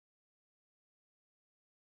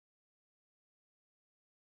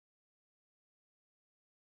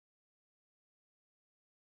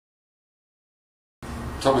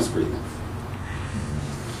Thomas Greenough.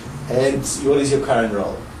 And what is your current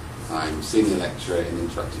role? I'm Senior Lecturer in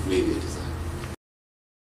Interactive Media Design.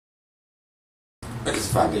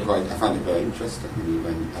 Because I found it very interesting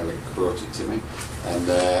when Eric brought it to me,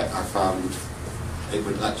 and I found it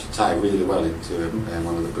would actually tie really well into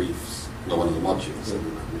one of the briefs, or one of the modules,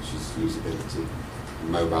 which is usability and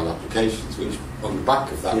mobile applications, which on the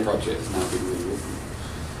back of that project has now been rewritten,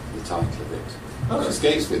 the title of it. It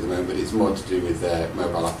escapes me at the moment, but it's more to do with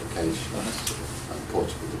mobile applications and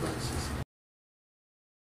portable devices.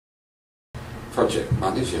 Project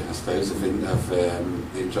manager, I suppose, of the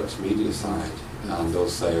interactive media side, and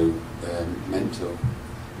also mentor.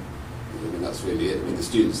 I mean, that's really it. I mean, the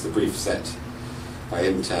students, the brief set by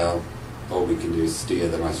Intel, all we can do is steer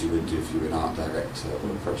them as you would do if you were an art director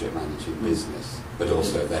or a project manager in business, but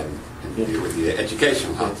also then, with the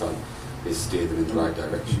educational hat on, is steer them in the right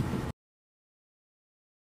direction.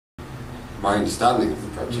 My understanding of the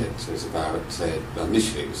project was about,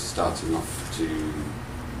 initially it was starting off to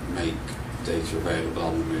make data available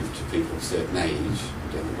on the move to people of a certain age,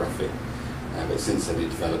 demographic, but since then it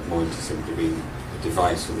developed more into simply being a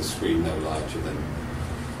device with a screen no larger than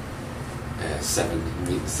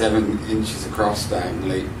 7 inches across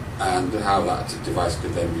diagonally, and how that device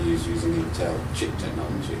could then be used using Intel chip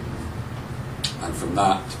technology. And from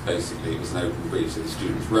that, basically, it was an open brief, so the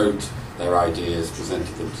students wrote their ideas,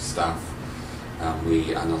 presented them to staff, and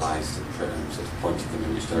we analysed and sort of pointed them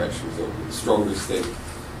in which direction we thought would be the strongest thing,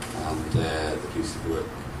 and the piece of work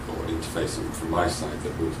or interfacing from my side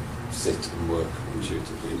that would sit and work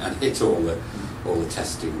intuitively and hit all the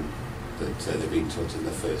testing that they've been taught in the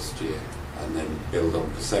first year, and then build on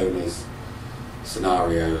personas,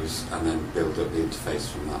 scenarios, and then build up the interface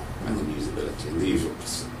from that, and then usability in the usual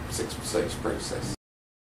 6 process.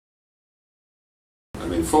 I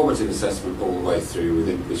mean, formative assessment all the way through,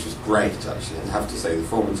 which was great actually. I'd have to say the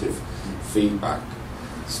formative feedback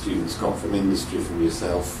students got from industry, from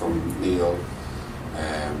yourself, from Neil,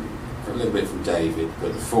 a little bit from David,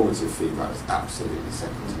 but the formative feedback is absolutely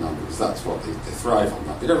second to none, because that's what they thrive on.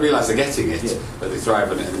 That they don't realise they're getting it, but they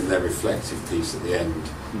thrive on it, and then their reflective piece at the end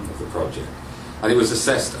of the project. And it was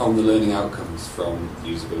assessed on the learning outcomes from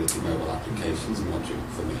usability mobile applications module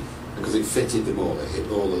for me, because it fitted them all. It hit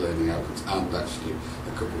all the learning outcomes and actually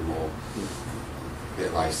a couple more bit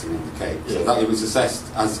of icing on the cake. So that it was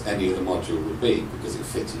assessed as any other module would be, because it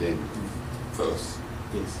fitted in for us.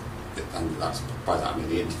 Yes. And that's, by that I mean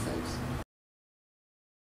the interface.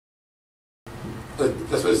 But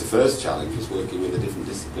I suppose the first challenge was working with a different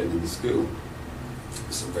discipline in the school.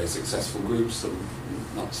 Some very successful groups, some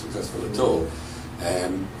not successful at all.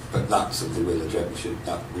 But that's something we'll address.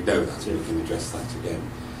 We know that, so we can address that again.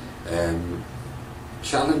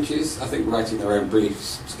 Challenges, I think writing their own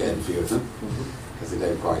briefs scared a few of them, because they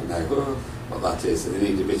don't quite know what that is, so they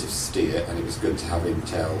need a bit of steer, and it was good to have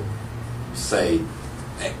Intel say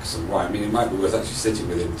X and Y. I mean, it might be worth actually sitting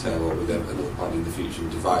with Intel or with another partner in the future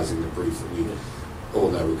and devising a brief that we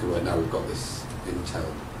all know we can work. Now we've got this Intel,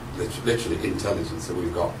 literally intelligence that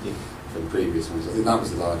we've got from previous ones. I think that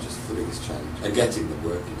was the biggest challenge, and getting them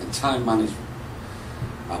working, and time management.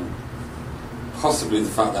 Possibly the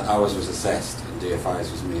fact that ours was assessed and DFI's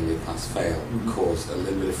was merely a pass-fail caused a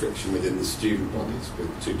little bit of friction within the student bodies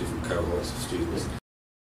with 2 different cohorts of students.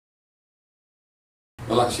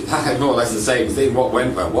 Well, actually, that had more or less the same thing. What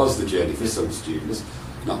went well was the journey for some students,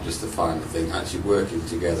 not just the final thing, actually working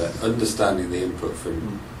together, understanding the input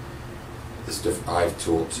from the stuff I've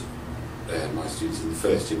taught my students in the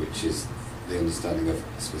first year, which is the understanding of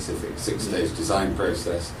a specific 6-stage design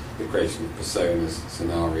process, the creation of personas,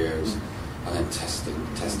 scenarios, and then testing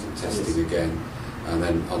again, and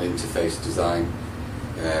then on interface design.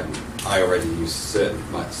 I already use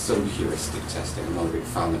some heuristic testing. I'm not a big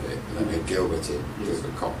fan of it, but then we had Gilbert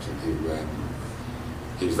Copton, who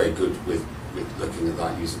he was very good with looking at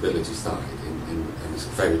that usability side in a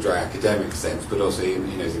very dry academic sense, but also he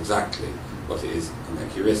knows exactly what it is and the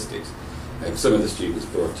heuristics. Some of the students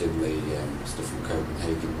brought in the stuff from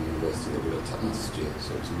Copenhagen University that we looked at last year,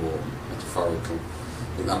 so it was more metaphorical.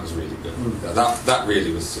 I think that was really good. That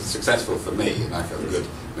really was successful for me, and I felt good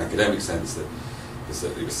in an academic sense that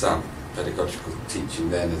it was sound pedagogical teaching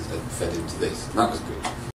then had fed into this, and that was good.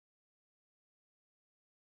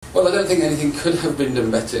 Well, I don't think anything could have been done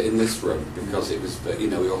better in this room, because it was,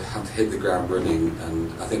 we all had to hit the ground running,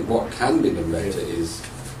 and I think what can be done better is,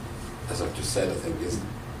 as I've just said, I think, is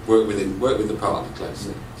work with the partner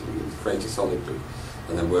closely, to create a solid brief,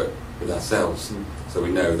 and then work with ourselves. So we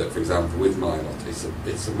know that, for example, with Milot,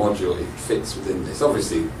 it's a module, it fits within this.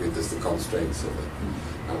 Obviously, there's the constraints of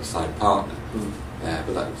an outside partner,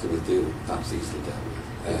 but that's easily dealt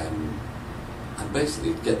with. and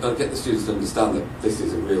basically get the students to understand that this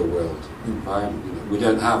is a real world environment. You know, we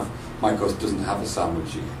don't have, my course doesn't have a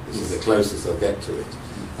sandwich unit. This is the closest they'll get to it.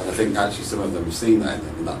 And I think actually some of them have seen that in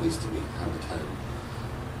them, and that needs to be hammered home.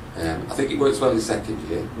 I think it works well in second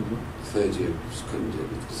year. Third year just couldn't do it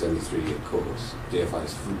because it's only a 3-year course.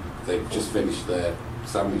 DFI's, they've just finished their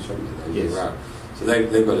sandwich, haven't they? Their year out. So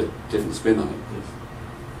they've got a different spin on it.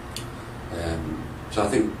 So I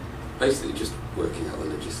think basically just working out the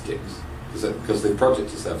logistics. Because the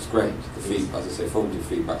project itself is great. The feedback, as I say, formative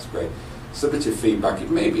feedback's great. Summative feedback, it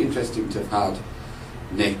may be interesting to have had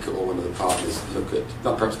Nick or one of the partners look at,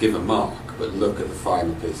 not perhaps give a mark, but look at the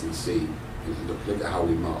final piece and see, look at how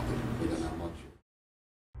we mark them.